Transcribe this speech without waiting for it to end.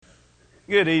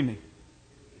Good evening.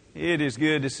 It is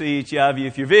good to see each of you.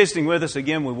 If you're visiting with us,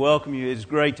 again, we welcome you. It's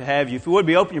great to have you. If you would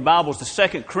be, open your Bibles to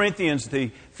 2 Corinthians,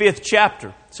 the 5th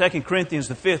chapter. 2 Corinthians,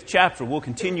 the 5th chapter. We'll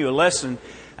continue a lesson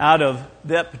out of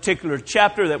that particular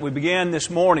chapter that we began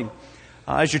this morning.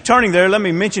 As you're turning there, let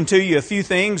me mention to you a few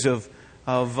things of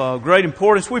great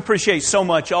importance. We appreciate so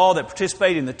much all that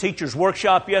participated in the teacher's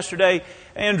workshop yesterday.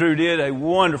 Andrew did a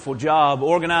wonderful job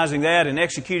organizing that and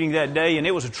executing that day, and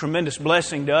it was a tremendous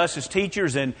blessing to us as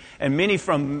teachers and many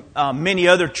from many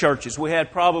other churches. We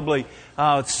had probably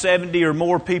 70 or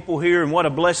more people here, and what a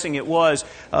blessing it was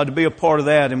to be a part of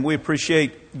that, and we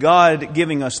appreciate God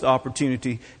giving us the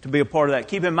opportunity to be a part of that.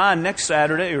 Keep in mind, next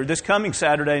Saturday, or this coming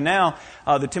Saturday now,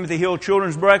 the Timothy Hill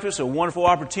Children's Breakfast, a wonderful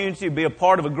opportunity to be a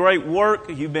part of a great work.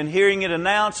 You've been hearing it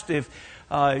announced.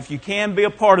 If you can be a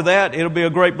part of that, it'll be a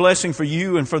great blessing for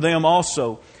you and for them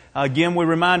also. Again, we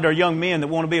remind our young men that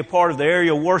want to be a part of the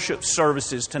area worship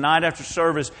services. Tonight after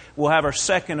service, we'll have our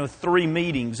second of 3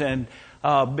 meetings, and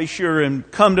be sure and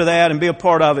come to that and be a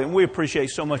part of it. And we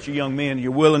appreciate so much your young men and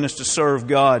your willingness to serve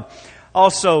God.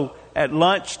 Also, at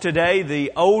lunch today,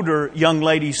 the older young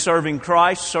ladies serving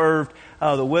Christ served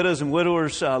the widows and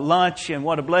widowers lunch, and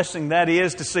what a blessing that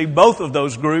is to see both of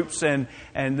those groups and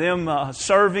them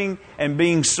serving and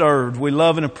being served. We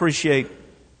love and appreciate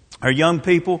our young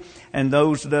people and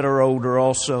those that are older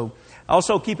also.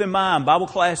 Also keep in mind, Bible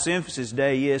Class Emphasis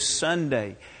Day is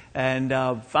Sunday. And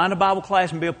find a Bible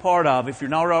class and be a part of. If you're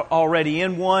not already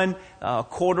in one,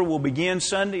 quarter will begin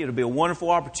Sunday. It'll be a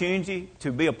wonderful opportunity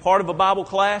to be a part of a Bible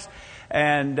class.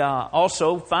 And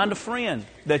also find a friend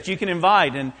that you can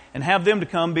invite and have them to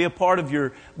come be a part of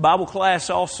your Bible class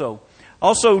also.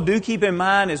 Also, do keep in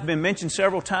mind, it's been mentioned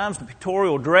several times, the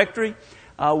pictorial directory.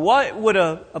 What would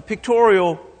a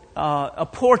pictorial, a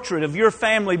portrait of your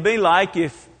family be like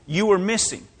if you were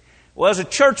missing? Well, as a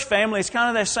church family, it's kind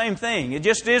of that same thing. It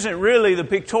just isn't really the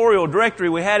pictorial directory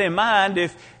we had in mind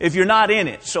if you're not in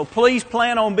it. So please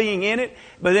plan on being in it.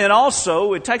 But then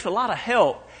also, it takes a lot of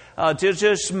help to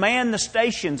just man the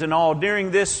stations and all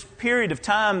during this period of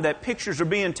time that pictures are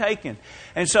being taken.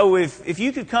 And so if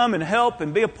you could come and help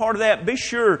and be a part of that, be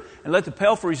sure and let the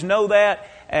Pelfreys know that.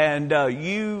 And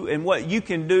you and what you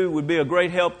can do would be a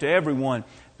great help to everyone.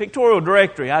 Pictorial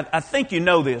directory, I think you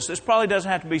know this. This probably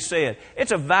doesn't have to be said.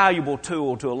 It's a valuable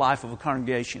tool to a life of a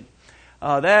congregation.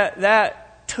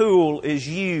 That tool is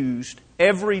used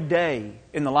every day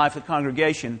in the life of the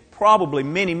congregation, probably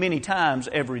many, many times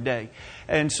every day.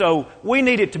 And so we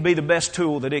need it to be the best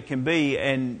tool that it can be,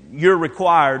 and you're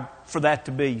required for that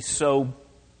to be. So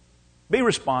be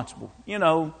responsible. You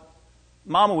know,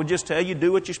 Mama would just tell you,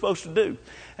 do what you're supposed to do.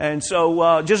 And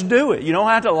so just do it. You don't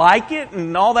have to like it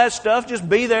and all that stuff. Just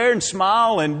be there and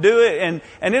smile and do it.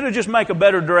 And it'll just make a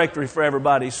better directory for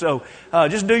everybody. So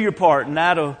just do your part, and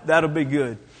that'll be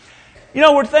good. You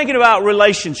know, we're thinking about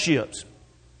relationships.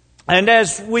 And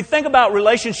as we think about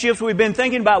relationships, we've been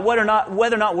thinking about whether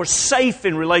or not we're safe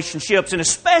in relationships, and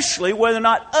especially whether or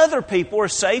not other people are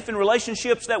safe in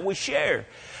relationships that we share.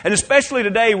 And especially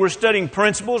today, we're studying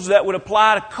principles that would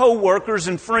apply to co-workers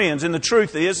and friends. And the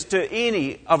truth is, to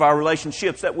any of our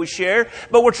relationships that we share.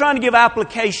 But we're trying to give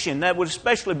application that would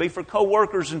especially be for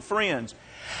co-workers and friends.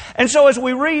 And so as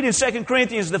we read in 2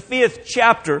 Corinthians, the 5th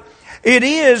chapter, it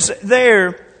is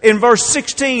there in verse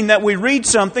 16 that we read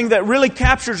something that really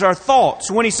captures our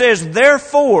thoughts. When he says,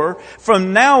 "Therefore,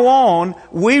 from now on,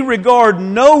 we regard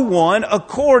no one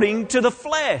according to the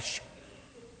flesh."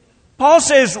 Paul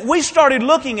says we started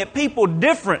looking at people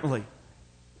differently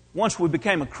once we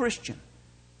became a Christian.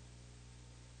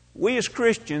 We as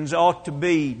Christians ought to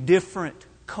be different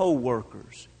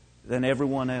co-workers than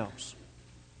everyone else.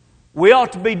 We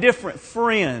ought to be different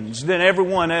friends than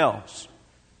everyone else.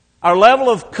 Our level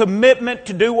of commitment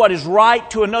to do what is right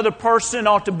to another person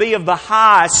ought to be of the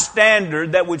high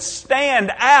standard that would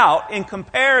stand out in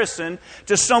comparison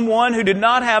to someone who did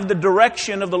not have the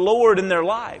direction of the Lord in their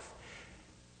life.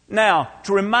 Now,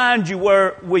 to remind you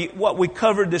what we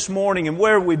covered this morning and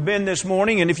where we've been this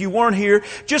morning, and if you weren't here,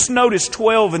 just notice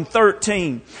 12 and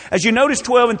 13. As you notice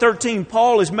 12 and 13,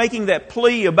 Paul is making that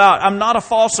plea about, I'm not a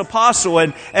false apostle,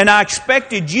 and I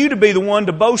expected you to be the one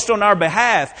to boast on our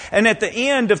behalf. And at the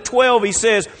end of 12, he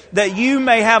says, that you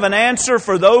may have an answer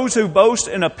for those who boast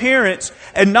in appearance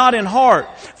and not in heart.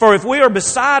 For if we are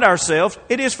beside ourselves,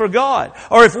 it is for God.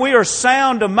 Or if we are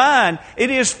sound of mind, it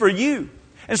is for you.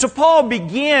 And so Paul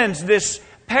begins this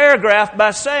paragraph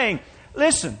by saying,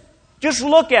 listen, just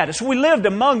look at us. We lived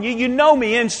among you. You know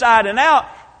me inside and out.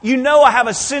 You know I have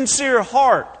a sincere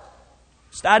heart.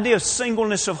 It's the idea of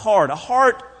singleness of heart. A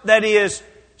heart that is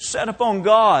set upon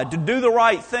God to do the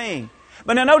right thing.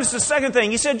 But now notice the second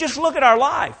thing. He said, just look at our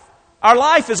life. Our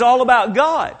life is all about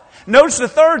God. Notice the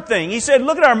third thing. He said,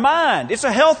 look at our mind. It's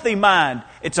a healthy mind.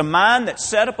 It's a mind that's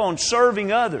set upon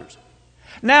serving others.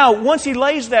 Now, once he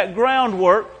lays that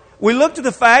groundwork, we look to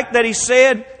the fact that he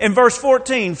said in verse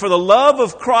 14, for the love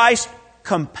of Christ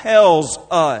compels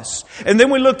us. And then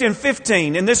we looked in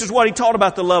 15, and this is what he taught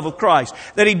about the love of Christ.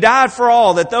 That He died for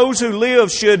all, that those who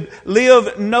live should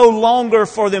live no longer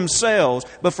for themselves,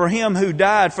 but for Him who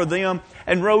died for them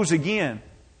and rose again.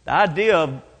 The idea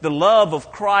of the love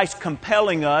of Christ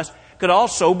compelling us could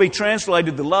also be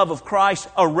translated, the love of Christ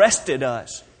arrested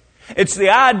us. It's the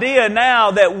idea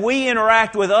now that we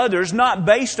interact with others not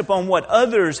based upon what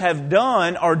others have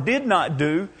done or did not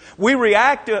do. We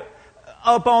react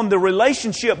upon the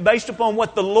relationship based upon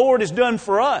what the Lord has done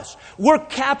for us. We're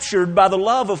captured by the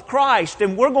love of Christ,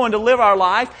 and we're going to live our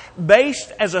life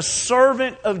based as a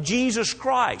servant of Jesus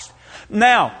Christ.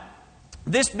 Now,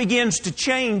 this begins to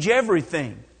change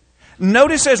everything.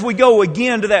 Notice as we go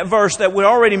again to that verse that we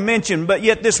already mentioned, but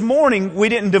yet this morning we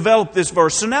didn't develop this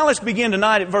verse. So now let's begin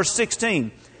tonight at verse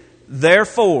 16.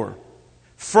 Therefore,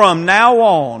 from now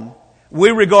on, we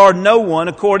regard no one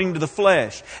according to the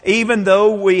flesh. Even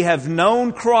though we have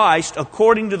known Christ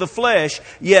according to the flesh,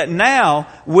 yet now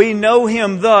we know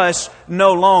Him thus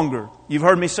no longer. You've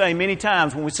heard me say many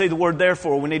times when we see the word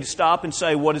therefore, we need to stop and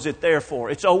say, what is it there for?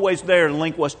 It's always there to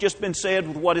link what's just been said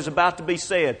with what is about to be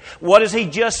said. What has He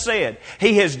just said?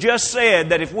 He has just said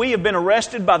that if we have been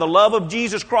arrested by the love of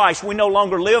Jesus Christ, we no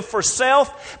longer live for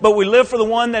self, but we live for the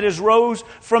one that has rose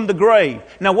from the grave.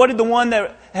 Now, what did the one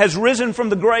that has risen from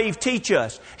the grave teach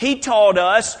us? He taught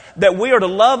us that we are to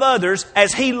love others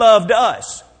as He loved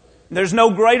us. There's no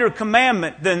greater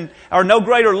commandment or no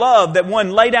greater love that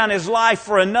one lay down his life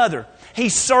for another. He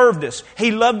served us.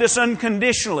 He loved us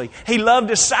unconditionally. He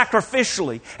loved us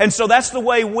sacrificially. And so that's the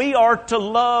way we are to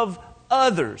love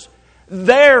others.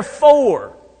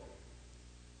 Therefore,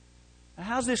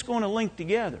 how's this going to link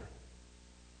together?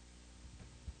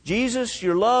 Jesus,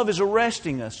 your love is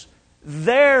arresting us.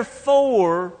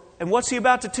 Therefore, and what's He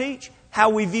about to teach?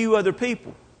 How we view other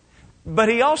people. But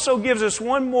He also gives us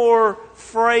one more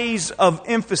phrase of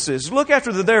emphasis. Look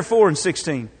after the therefore in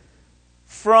 16.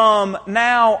 From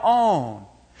now on.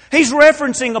 He's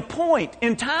referencing a point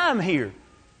in time here.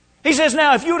 He says,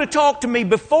 now, if you would have talked to me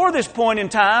before this point in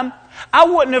time, I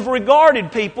wouldn't have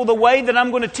regarded people the way that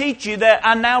I'm going to teach you that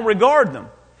I now regard them.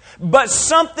 But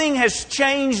something has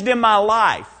changed in my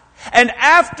life. And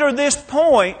after this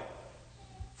point,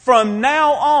 from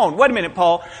now on, wait a minute,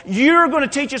 Paul, you're going to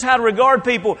teach us how to regard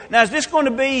people. Now, is this going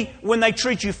to be when they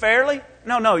treat you fairly?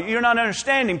 No, you're not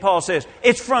understanding, Paul says.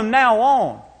 It's from now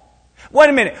on.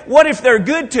 Wait a minute, what if they're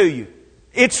good to you?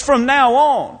 It's from now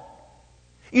on.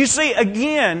 You see,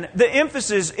 again, the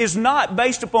emphasis is not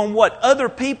based upon what other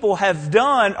people have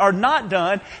done or not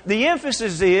done. The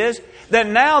emphasis is that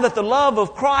now that the love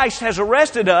of Christ has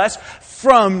arrested us,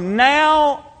 from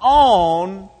now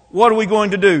on, what are we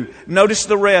going to do? Notice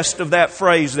the rest of that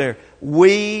phrase there.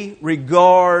 We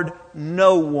regard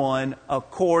no one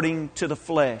according to the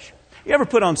flesh. You ever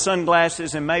put on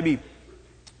sunglasses and maybe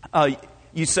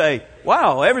you say,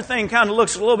 wow, everything kind of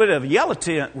looks a little bit of a yellow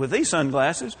tint with these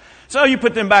sunglasses. So you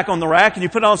put them back on the rack and you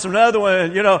put on some other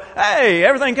one, hey,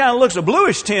 everything kind of looks a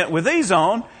bluish tint with these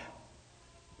on.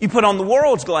 You put on the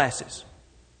world's glasses.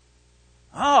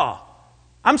 Oh,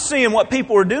 I'm seeing what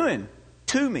people are doing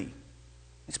to me.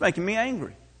 It's making me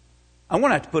angry. I'm going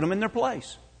to have to put them in their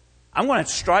place. I'm going to have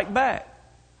to strike back.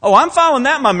 Oh, I'm filing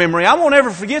that in my memory. I won't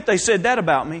ever forget they said that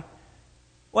about me.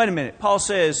 Wait a minute. Paul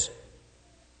says,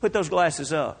 put those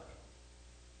glasses up.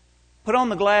 Put on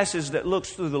the glasses that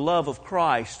looks through the love of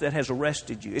Christ that has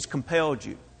arrested you. It's compelled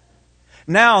you.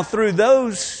 Now, through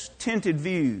those tinted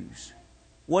views,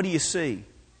 what do you see?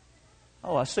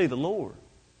 Oh, I see the Lord.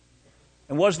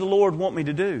 And what does the Lord want me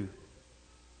to do?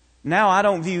 Now I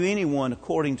don't view anyone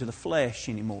according to the flesh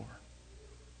anymore.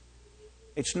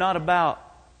 It's not about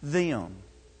them.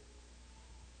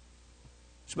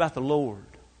 It's about the Lord.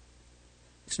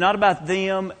 It's not about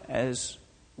them as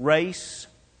race,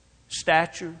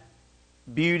 stature,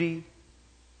 beauty,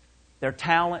 their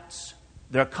talents,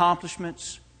 their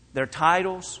accomplishments, their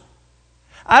titles.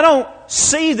 I don't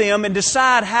see them and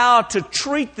decide how to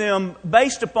treat them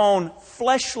based upon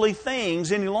fleshly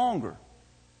things any longer.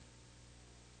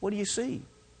 What do you see,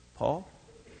 Paul?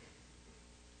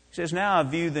 He says, now I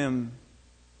view them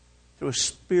through a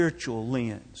spiritual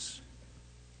lens.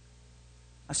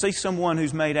 I see someone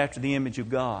who's made after the image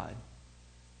of God.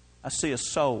 I see a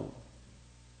soul.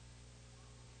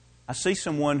 I see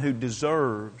someone who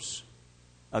deserves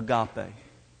agape.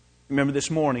 Remember this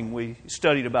morning we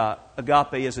studied about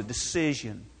agape as a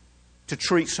decision to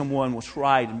treat someone what's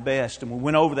right and best. And we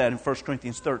went over that in 1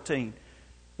 Corinthians 13.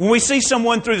 When we see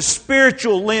someone through the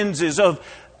spiritual lenses of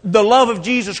the love of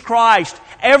Jesus Christ,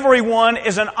 everyone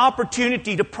is an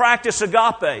opportunity to practice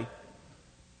agape.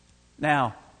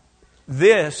 Now,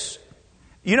 this,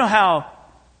 you know how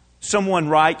someone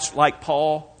writes like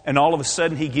Paul, and all of a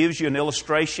sudden he gives you an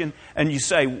illustration, and you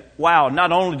say, wow,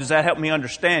 not only does that help me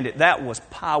understand it, that was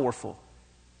powerful.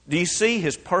 Do you see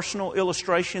his personal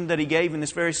illustration that he gave in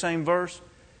this very same verse?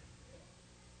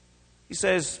 He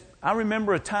says, I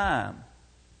remember a time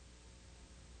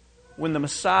when the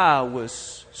Messiah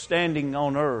was standing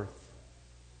on earth.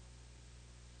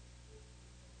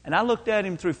 And I looked at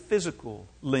Him through physical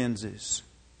lenses.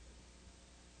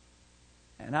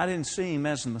 And I didn't see Him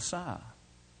as the Messiah.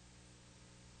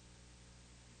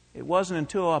 It wasn't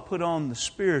until I put on the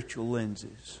spiritual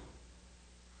lenses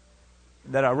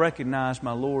that I recognized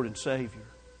my Lord and Savior.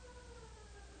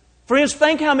 Friends,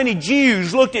 think how many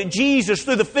Jews looked at Jesus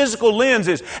through the physical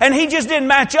lenses, and He just didn't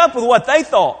match up with what they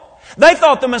thought. They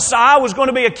thought the Messiah was going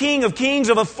to be a King of Kings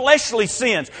of a fleshly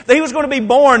sense. That He was going to be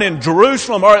born in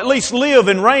Jerusalem, or at least live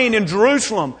and reign in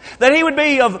Jerusalem. That He would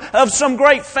be of some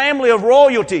great family of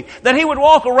royalty. That He would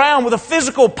walk around with a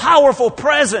physical, powerful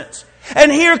presence.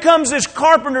 And here comes this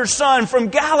carpenter's son from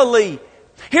Galilee.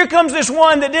 Here comes this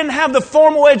one that didn't have the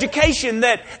formal education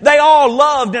that they all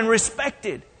loved and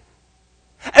respected.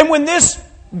 And when this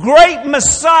great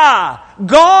Messiah,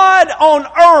 God on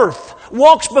earth,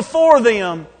 walks before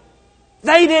them,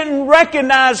 they didn't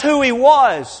recognize who He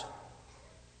was.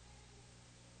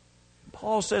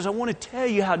 Paul says, I want to tell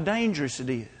you how dangerous it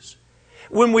is.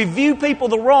 When we view people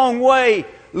the wrong way,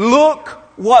 look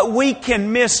what we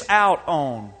can miss out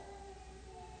on.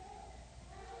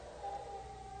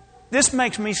 This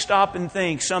makes me stop and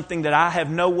think something that I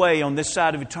have no way on this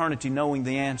side of eternity knowing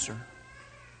the answer.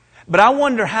 But I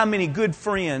wonder how many good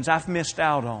friends I've missed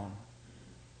out on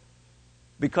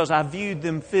because I viewed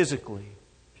them physically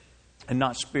and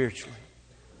not spiritually.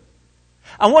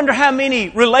 I wonder how many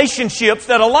relationships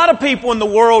that a lot of people in the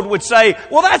world would say,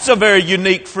 well, that's a very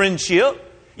unique friendship.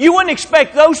 You wouldn't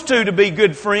expect those two to be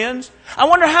good friends. I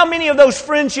wonder how many of those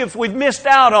friendships we've missed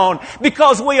out on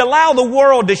because we allow the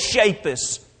world to shape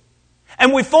us.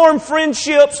 And we form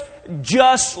friendships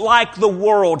just like the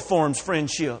world forms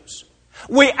friendships.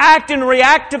 We act and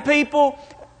react to people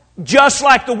just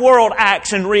like the world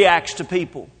acts and reacts to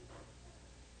people.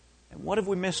 And what have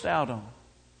we missed out on?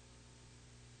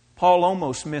 Paul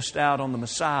almost missed out on the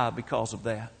Messiah because of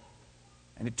that.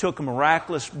 And it took a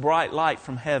miraculous bright light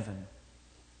from heaven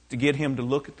to get him to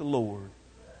look at the Lord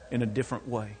in a different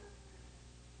way.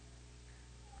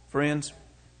 Friends,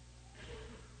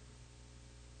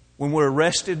 when we're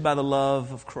arrested by the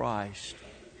love of Christ,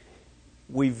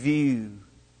 we view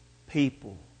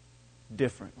people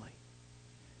differently.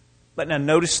 But now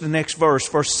notice the next verse,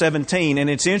 verse 17. And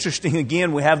it's interesting,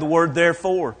 again, we have the word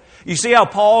therefore. You see how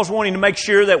Paul's wanting to make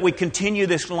sure that we continue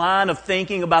this line of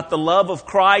thinking about the love of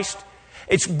Christ?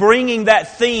 It's bringing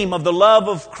that theme of the love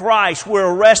of Christ. We're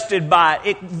arrested by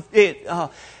it.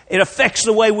 It affects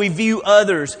the way we view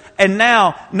others. And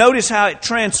now, notice how it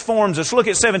transforms us. Look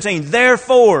at 17.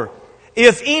 Therefore,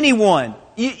 if anyone...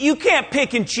 You can't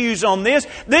pick and choose on this.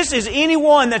 This is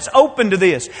anyone that's open to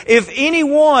this. If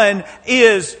anyone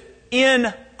is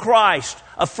in Christ,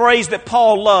 a phrase that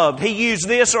Paul loved. He used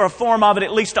this or a form of it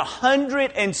at least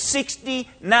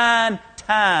 169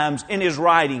 times in his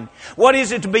writing. What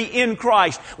is it to be in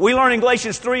Christ? We learn in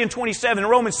Galatians 3 and 27 and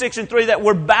Romans 6 and 3 that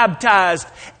we're baptized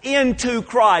into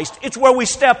Christ. It's where we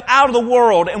step out of the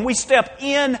world and we step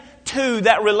into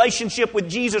that relationship with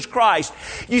Jesus Christ.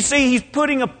 You see, He's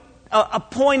putting a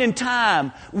point in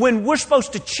time when we're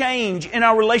supposed to change in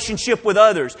our relationship with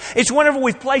others. It's whenever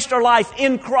we've placed our life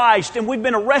in Christ and we've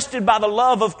been arrested by the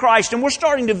love of Christ and we're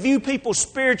starting to view people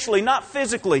spiritually, not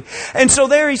physically. And so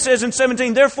there he says in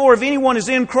 17, therefore if anyone is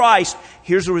in Christ,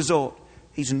 here's the result.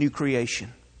 He's a new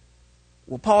creation.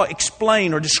 Well, Paul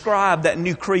explained or described that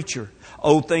new creature.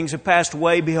 Old things have passed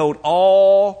away. Behold,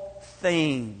 all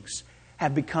things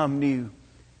have become new.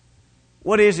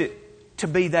 What is it to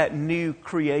be that new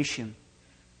creation?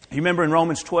 You remember in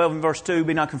Romans 12 and verse 2,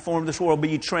 be not conformed to this world, be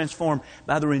ye transformed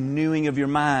by the renewing of your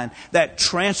mind. That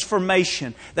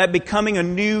transformation, that becoming a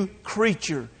new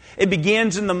creature, it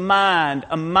begins in the mind,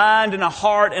 a mind and a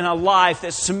heart and a life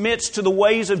that submits to the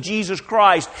ways of Jesus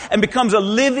Christ and becomes a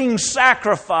living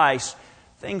sacrifice.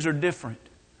 Things are different.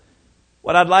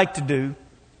 What I'd like to do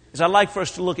is I'd like for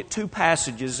us to look at two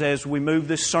passages as we move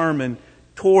this sermon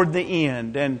toward the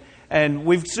end. And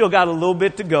we've still got a little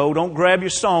bit to go. Don't grab your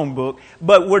songbook.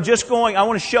 But we're just going, I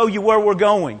want to show you where we're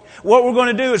going. What we're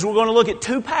going to do is we're going to look at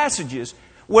two passages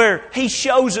where He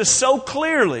shows us so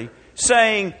clearly,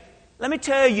 saying, let me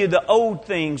tell you the old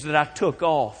things that I took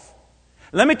off.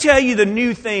 Let me tell you the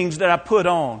new things that I put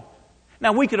on.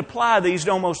 Now, we could apply these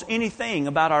to almost anything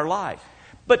about our life.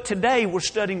 But today we're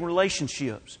studying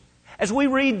relationships. As we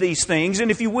read these things, and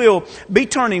if you will, be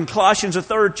turning Colossians, the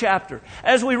 3rd chapter.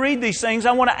 As we read these things,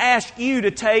 I want to ask you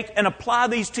to take and apply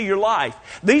these to your life.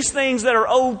 These things that are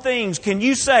old things, can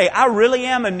you say, I really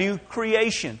am a new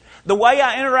creation? The way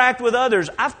I interact with others,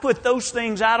 I've put those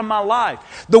things out of my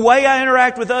life. The way I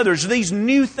interact with others, these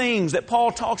new things that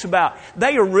Paul talks about,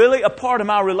 they are really a part of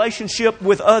my relationship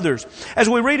with others. As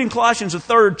we read in Colossians, the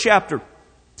 3rd chapter,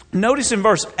 notice in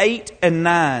verse 8 and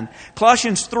 9,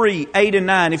 Colossians 3, 8 and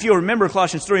 9. If you'll remember,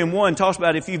 Colossians 3 and 1 talks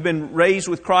about if you've been raised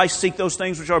with Christ, seek those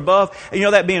things which are above. And you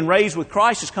know that being raised with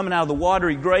Christ is coming out of the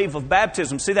watery grave of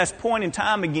baptism. See, that's point in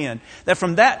time again. That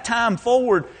from that time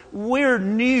forward, we're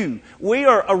new. We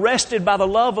are arrested by the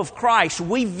love of Christ.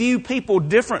 We view people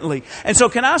differently. And so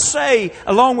can I say,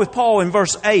 along with Paul in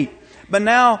verse 8, but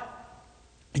now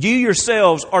you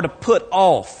yourselves are to put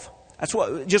off. That's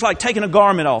what, just like taking a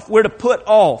garment off. We're to put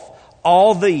off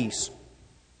all these.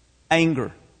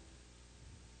 Anger.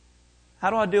 How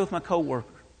do I deal with my coworker?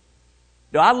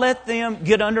 Do I let them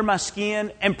get under my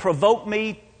skin and provoke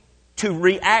me to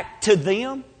react to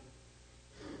them?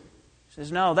 He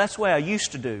says, no, that's the way I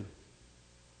used to do.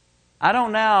 I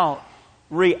don't now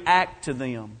react to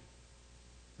them.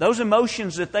 Those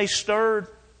emotions that they stirred,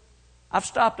 I've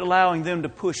stopped allowing them to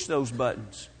push those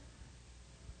buttons.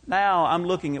 Now I'm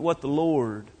looking at what the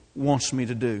Lord wants me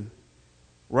to do.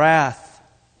 Wrath,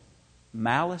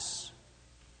 malice,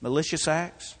 malicious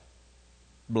acts,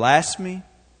 blasphemy,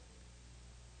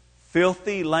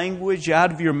 filthy language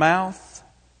out of your mouth.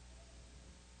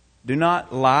 Do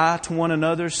not lie to one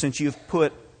another, since you've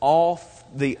put off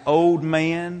the old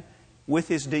man with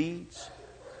his deeds.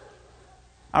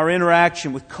 Our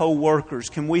interaction with co-workers,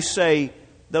 can we say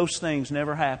those things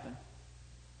never happen?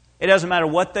 It doesn't matter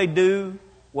what they do,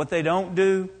 what they don't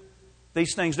do.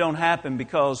 These things don't happen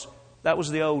because that was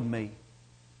the old me.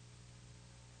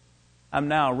 I'm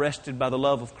now arrested by the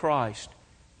love of Christ.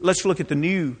 Let's look at the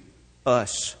new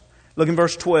us. Look in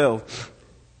verse 12.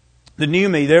 The new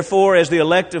me, therefore, as the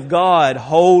elect of God,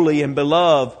 holy and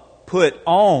beloved, put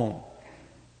on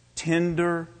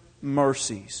tender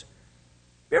mercies.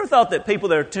 Have you ever thought that people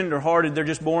that are tender-hearted, they're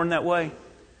just born that way?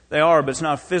 They are, but it's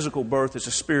not a physical birth, it's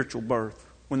a spiritual birth.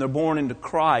 When they're born into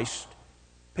Christ,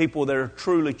 people that are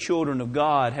truly children of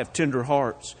God have tender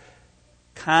hearts.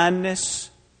 Kindness,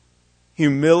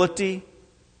 humility,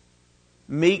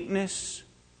 meekness,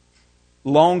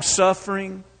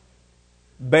 long-suffering,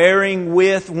 bearing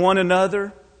with one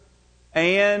another,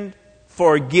 and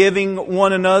forgiving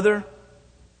one another.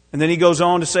 And then he goes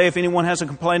on to say, if anyone has a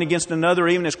complaint against another,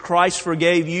 even as Christ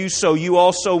forgave you, so you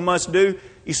also must do.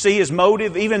 You see his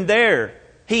motive? Even there,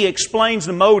 he explains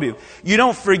the motive. You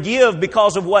don't forgive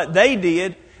because of what they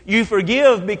did. You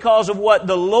forgive because of what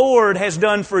the Lord has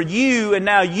done for you, and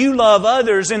now you love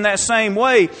others in that same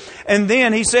way. And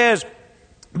then he says,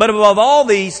 but above all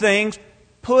these things,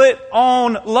 put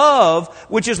on love,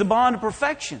 which is the bond of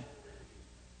perfection.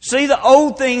 See the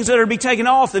old things that are to be taken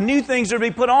off, the new things that are to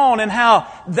be put on, and how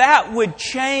that would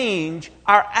change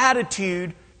our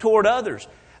attitude toward others.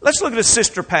 Let's look at a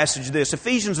sister passage of this.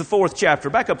 Ephesians, the 4th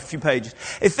chapter. Back up a few pages.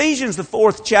 Ephesians, the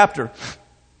 4th chapter.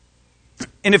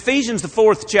 In Ephesians, the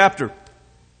 4th chapter,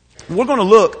 we're going to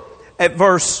look at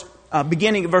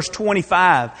beginning at verse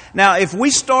 25. Now, if we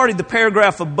started the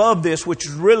paragraph above this, which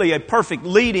is really a perfect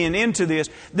lead-in into this,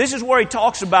 this is where he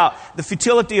talks about the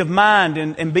futility of mind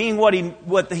and being what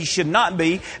he should not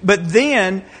be. But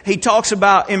then he talks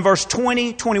about in verse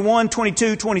 20, 21,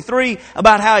 22, 23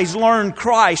 about how he's learned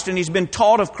Christ and he's been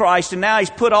taught of Christ, and now he's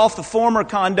put off the former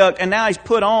conduct and now he's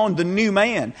put on the new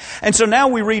man. And so now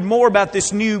we read more about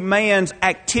this new man's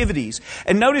activities.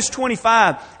 And notice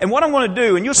 25. And what I'm going to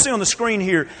do, and you'll see on the screen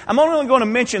here, I'm only going to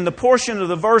mention the portion of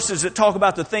the verses that talk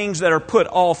about the things that are put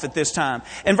off at this time.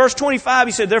 In verse 25,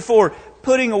 he said, therefore,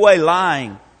 putting away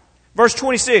lying. Verse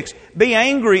 26, be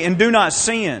angry and do not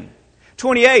sin.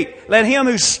 28, let him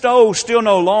who stole steal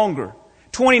no longer.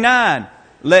 29,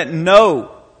 let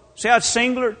no, see how it's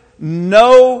singular?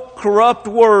 No corrupt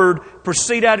word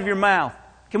proceed out of your mouth.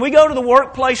 Can we go to the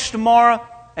workplace tomorrow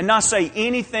and not say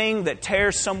anything that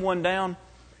tears someone down?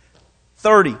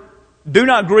 30, do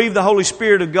not grieve the Holy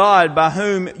Spirit of God, by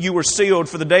whom you were sealed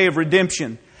for the day of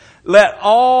redemption. Let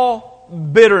all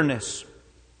bitterness.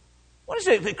 What is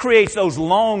it that creates those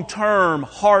long-term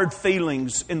hard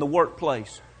feelings in the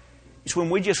workplace? It's when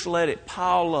we just let it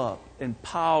pile up and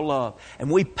pile up. And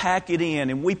we pack it in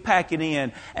and we pack it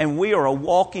in. And we are a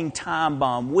walking time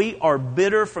bomb. We are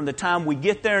bitter from the time we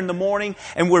get there in the morning.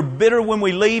 And we're bitter when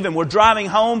we leave. And we're driving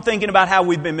home thinking about how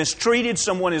we've been mistreated.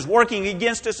 Someone is working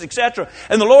against us, etc.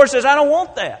 And the Lord says, I don't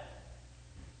want that.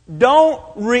 Don't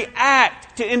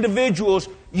react to individuals.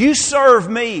 You serve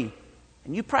me.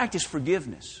 And you practice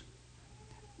forgiveness.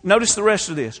 Notice the rest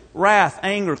of this. Wrath,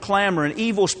 anger, clamor, and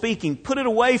evil speaking. Put it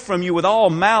away from you with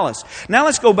all malice. Now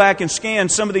let's go back and scan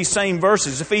some of these same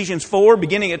verses. Ephesians 4,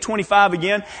 beginning at 25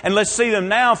 again. And let's see them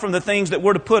now from the things that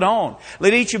we're to put on.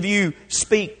 Let each of you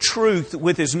speak truth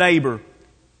with his neighbor.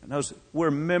 And those,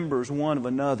 we're members one of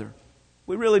another.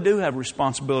 We really do have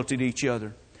responsibility to each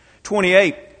other.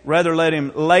 28. Rather let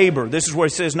him labor. This is where he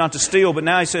says not to steal, but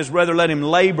now he says rather let him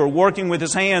labor, working with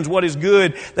his hands what is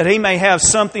good, that he may have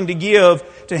something to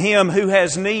give to him who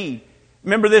has need.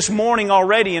 Remember this morning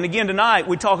already, and again tonight,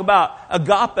 we talk about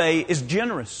agape is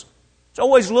generous. It's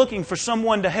always looking for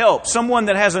someone to help, someone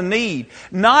that has a need.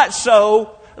 Not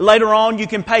so later on you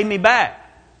can pay me back.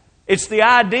 It's the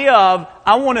idea of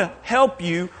I want to help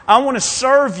you, I want to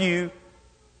serve you,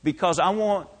 because I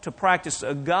want to practice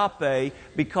agape,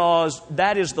 because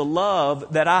that is the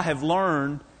love that I have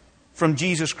learned from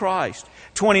Jesus Christ.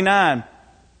 29,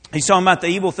 he's talking about the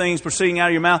evil things proceeding out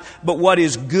of your mouth, but what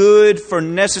is good for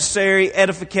necessary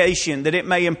edification, that it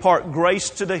may impart grace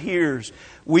to the hearers.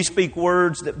 We speak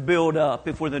words that build up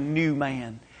if we're the new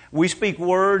man. We speak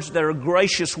words that are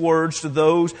gracious words to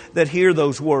those that hear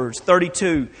those words.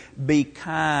 32, be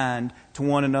kind to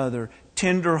one another,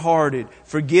 tender-hearted,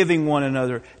 forgiving one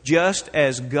another, just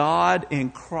as God in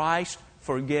Christ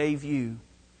forgave you.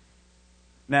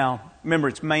 Now, remember,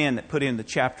 it's man that put in the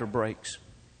chapter breaks.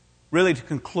 Really, to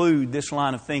conclude this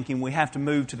line of thinking, we have to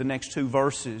move to the next two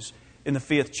verses in the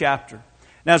 5th chapter.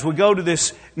 Now, as we go to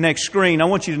this next screen, I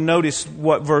want you to notice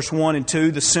what verse 1 and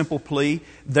 2, the simple plea,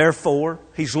 therefore,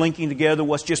 he's linking together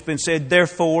what's just been said,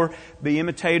 therefore, be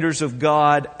imitators of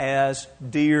God as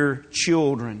dear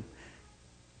children.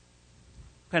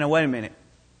 Okay, now wait a minute.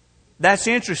 That's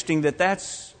interesting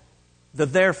that's the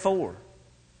therefore.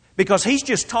 Because he's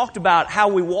just talked about how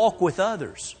we walk with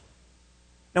others.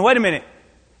 Now wait a minute.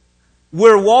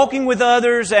 We're walking with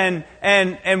others and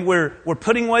we're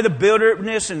putting away the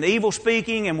bitterness and the evil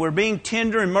speaking, and we're being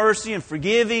tender and mercy and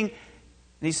forgiving. And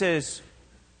he says,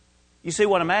 you see,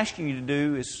 what I'm asking you to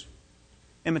do is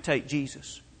imitate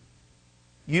Jesus.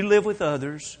 You live with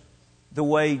others the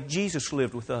way Jesus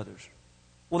lived with others.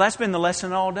 Well, that's been the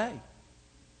lesson all day.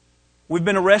 We've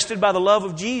been arrested by the love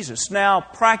of Jesus. Now,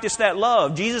 practice that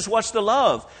love. Jesus, what's the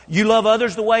love? You love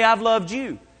others the way I've loved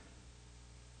you.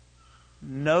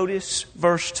 Notice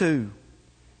verse 2.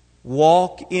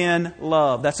 Walk in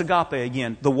love. That's agape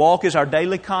again. The walk is our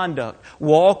daily conduct.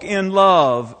 Walk in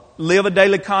love. Live a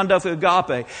daily conduct of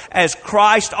agape. As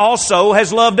Christ also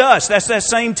has loved us. That's that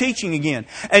same teaching again.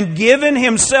 And given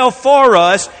Himself for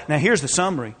us. Now here's the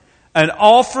summary. An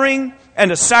offering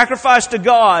and a sacrifice to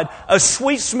God, a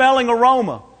sweet-smelling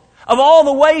aroma. Of all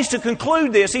the ways to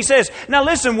conclude this, he says, now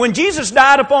listen, when Jesus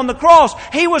died upon the cross,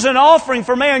 He was an offering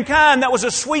for mankind that was a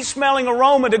sweet-smelling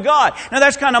aroma to God. Now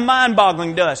that's kind of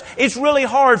mind-boggling to us. It's really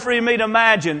hard for me to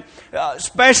imagine,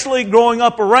 especially growing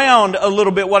up around a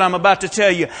little bit what I'm about to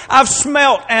tell you. I've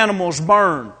smelt animals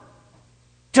burn.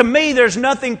 To me, there's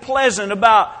nothing pleasant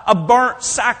about a burnt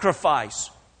sacrifice.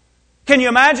 Can you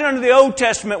imagine under the Old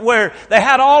Testament where they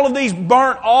had all of these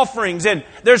burnt offerings, and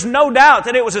there's no doubt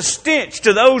that it was a stench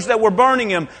to those that were burning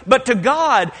them, but to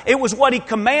God it was what He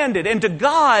commanded, and to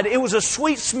God it was a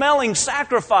sweet-smelling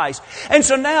sacrifice. And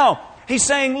so now He's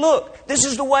saying, look, this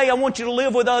is the way I want you to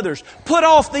live with others. Put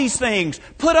off these things.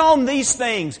 Put on these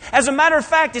things. As a matter of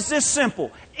fact, it's this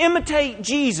simple. Imitate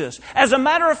Jesus. As a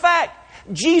matter of fact,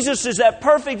 Jesus is that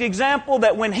perfect example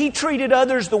that when He treated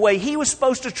others the way He was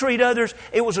supposed to treat others,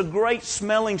 it was a great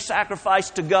smelling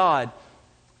sacrifice to God.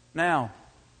 Now,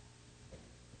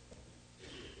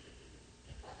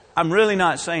 I'm really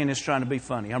not saying this trying to be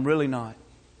funny. I'm really not.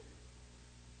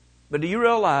 But do you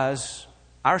realize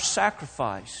our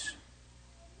sacrifice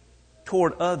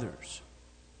toward others,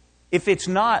 if it's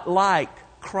not like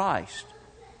Christ,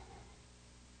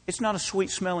 it's not a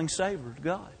sweet-smelling savor to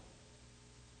God.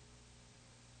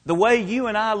 The way you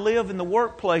and I live in the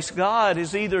workplace, God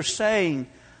is either saying,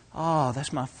 oh,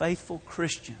 that's my faithful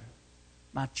Christian,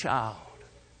 my child,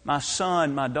 my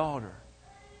son, my daughter.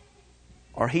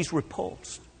 Or He's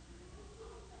repulsed.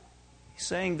 He's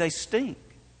saying they stink.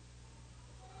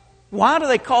 Why do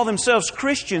they call themselves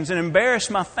Christians and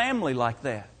embarrass my family like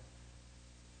that?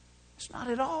 It's not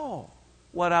at all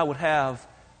what I would have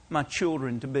my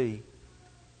children to be.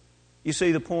 You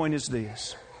see, the point is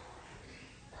this.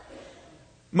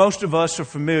 Most of us are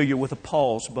familiar with a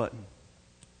pause button.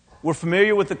 We're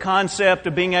familiar with the concept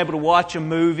of being able to watch a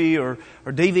movie or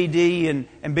DVD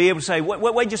and be able to say,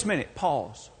 wait just a minute,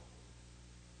 pause.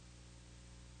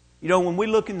 You know, when we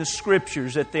look in the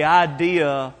Scriptures at the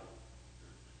idea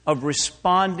of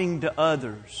responding to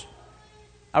others,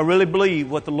 I really believe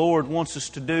what the Lord wants us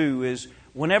to do is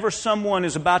whenever someone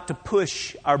is about to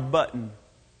push our button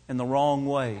in the wrong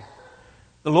way,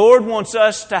 the Lord wants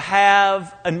us to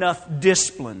have enough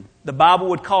discipline. The Bible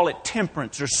would call it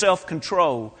temperance or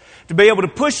self-control. To be able to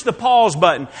push the pause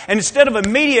button. And instead of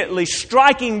immediately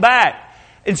striking back,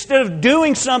 instead of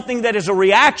doing something that is a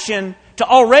reaction to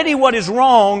already what is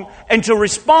wrong and to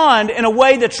respond in a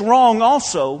way that's wrong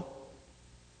also,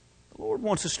 the Lord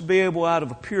wants us to be able, out of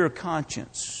a pure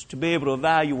conscience, to be able to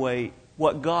evaluate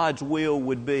what God's will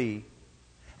would be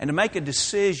and to make a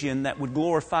decision that would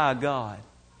glorify God.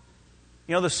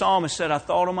 You know, the psalmist said, I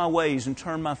thought on my ways and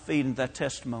turned my feet into that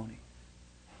testimony.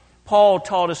 Paul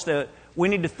taught us that we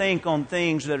need to think on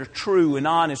things that are true and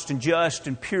honest and just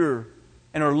and pure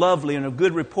and are lovely and of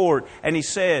good report. And he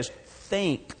says,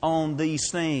 think on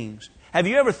these things. Have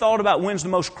you ever thought about when's the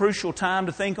most crucial time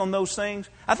to think on those things?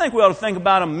 I think we ought to think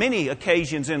about them many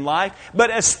occasions in life, but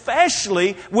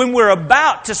especially when we're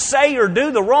about to say or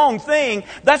do the wrong thing,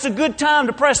 that's a good time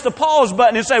to press the pause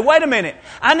button and say, wait a minute,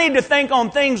 I need to think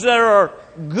on things that are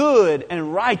good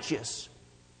and righteous,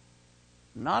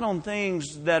 not on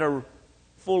things that are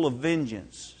full of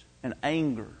vengeance and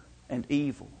anger and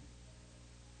evil.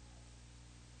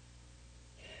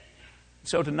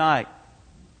 So tonight,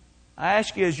 I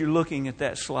ask you as you're looking at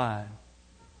that slide,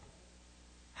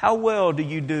 how well do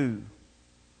you do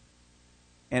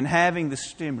in having the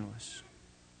stimulus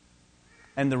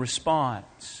and the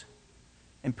response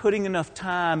and putting enough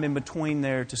time in between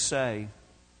there to say,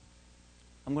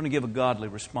 I'm going to give a godly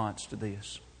response to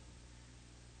this.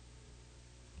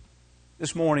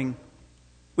 This morning,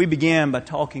 we began by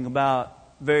talking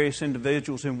about various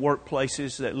individuals in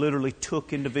workplaces that literally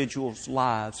took individuals'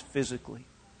 lives physically.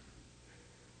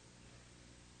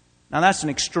 Now that's an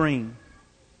extreme.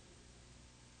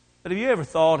 But have you ever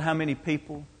thought how many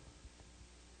people,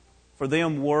 for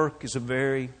them work is a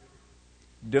very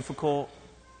difficult,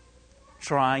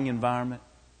 trying environment?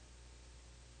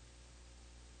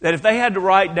 That if they had to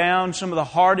write down some of the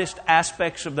hardest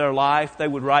aspects of their life, they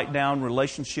would write down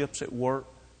relationships at work.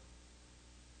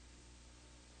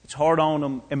 It's hard on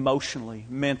them emotionally,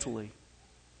 mentally,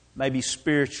 maybe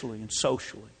spiritually and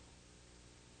socially.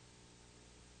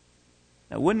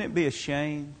 Now, wouldn't it be a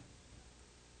shame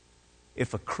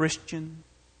if a Christian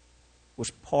was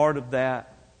part of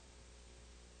that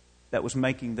was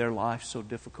making their life so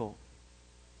difficult?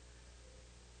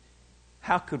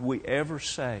 How could we ever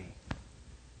say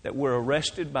that we're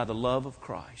arrested by the love of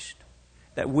Christ,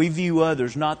 that we view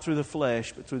others not through the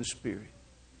flesh but through the Spirit,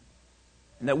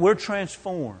 and that we're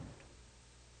transformed,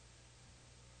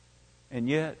 and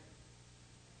yet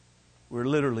we're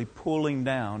literally pulling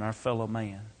down our fellow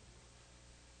man?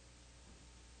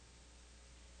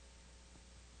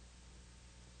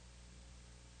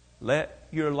 Let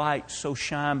your light so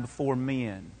shine before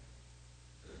men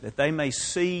that they may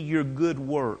see your good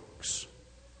works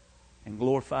and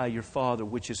glorify your Father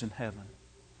which is in heaven.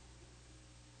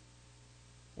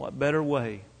 What better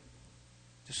way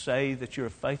to say that you're a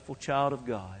faithful child of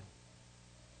God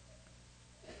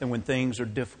than when things are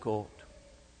difficult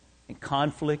and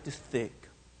conflict is thick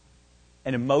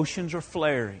and emotions are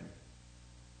flaring,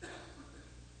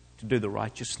 to do the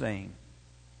righteous thing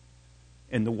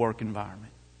in the work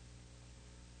environment.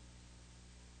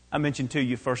 I mentioned to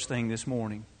you first thing this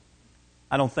morning,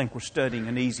 I don't think we're studying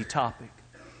an easy topic.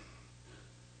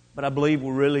 But I believe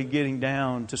we're really getting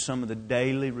down to some of the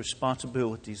daily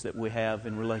responsibilities that we have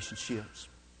in relationships.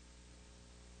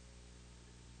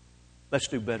 Let's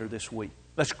do better this week.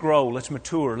 Let's grow. Let's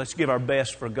mature. Let's give our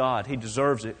best for God. He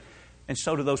deserves it. And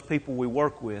so do those people we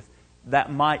work with.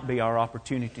 That might be our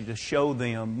opportunity to show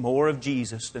them more of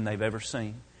Jesus than they've ever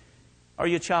seen. Are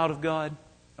you a child of God?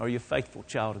 Are you a faithful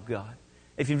child of God?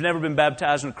 If you've never been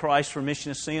baptized into Christ for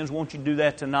remission of sins, won't you do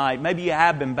that tonight? Maybe you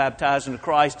have been baptized into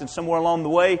Christ and somewhere along the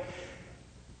way,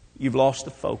 you've lost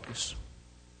the focus.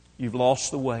 You've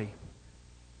lost the way.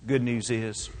 Good news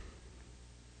is,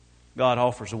 God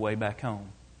offers a way back home.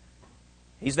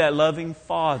 He's that loving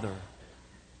Father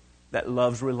that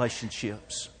loves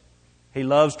relationships. He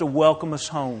loves to welcome us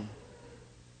home.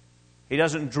 He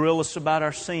doesn't drill us about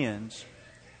our sins.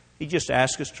 He just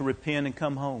asks us to repent and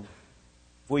come home.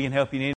 If we can help you in any